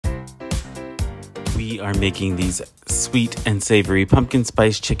We are making these sweet and savory pumpkin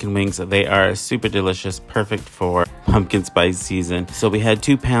spice chicken wings. They are super delicious, perfect for pumpkin spice season. So we had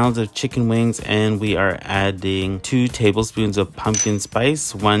 2 pounds of chicken wings, and we are adding 2 tablespoons of pumpkin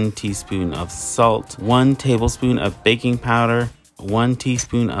spice, 1 teaspoon of salt, 1 tablespoon of baking powder, 1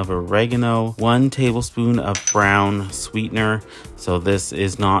 teaspoon of oregano, 1 tablespoon of brown sweetener. So this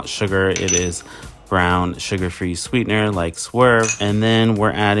is not sugar, it is brown sugar-free sweetener like Swerve. And then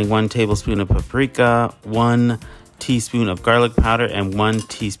we're adding 1 tablespoon of paprika, 1 teaspoon of garlic powder, and 1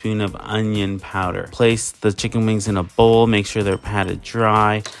 teaspoon of onion powder. Place the chicken wings in a bowl, make sure they're patted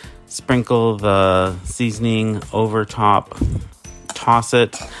dry, sprinkle the seasoning over top, toss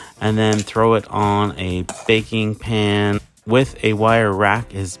it, and then throw it on a baking pan. With a wire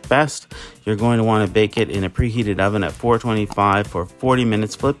rack is best. You're going to want to bake it in a preheated oven at 425 for 40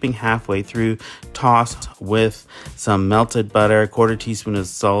 minutes, flipping halfway through, tossed with some melted butter, 1/4 teaspoon of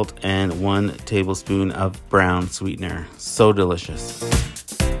salt, and 1 tablespoon of brown sweetener. So delicious.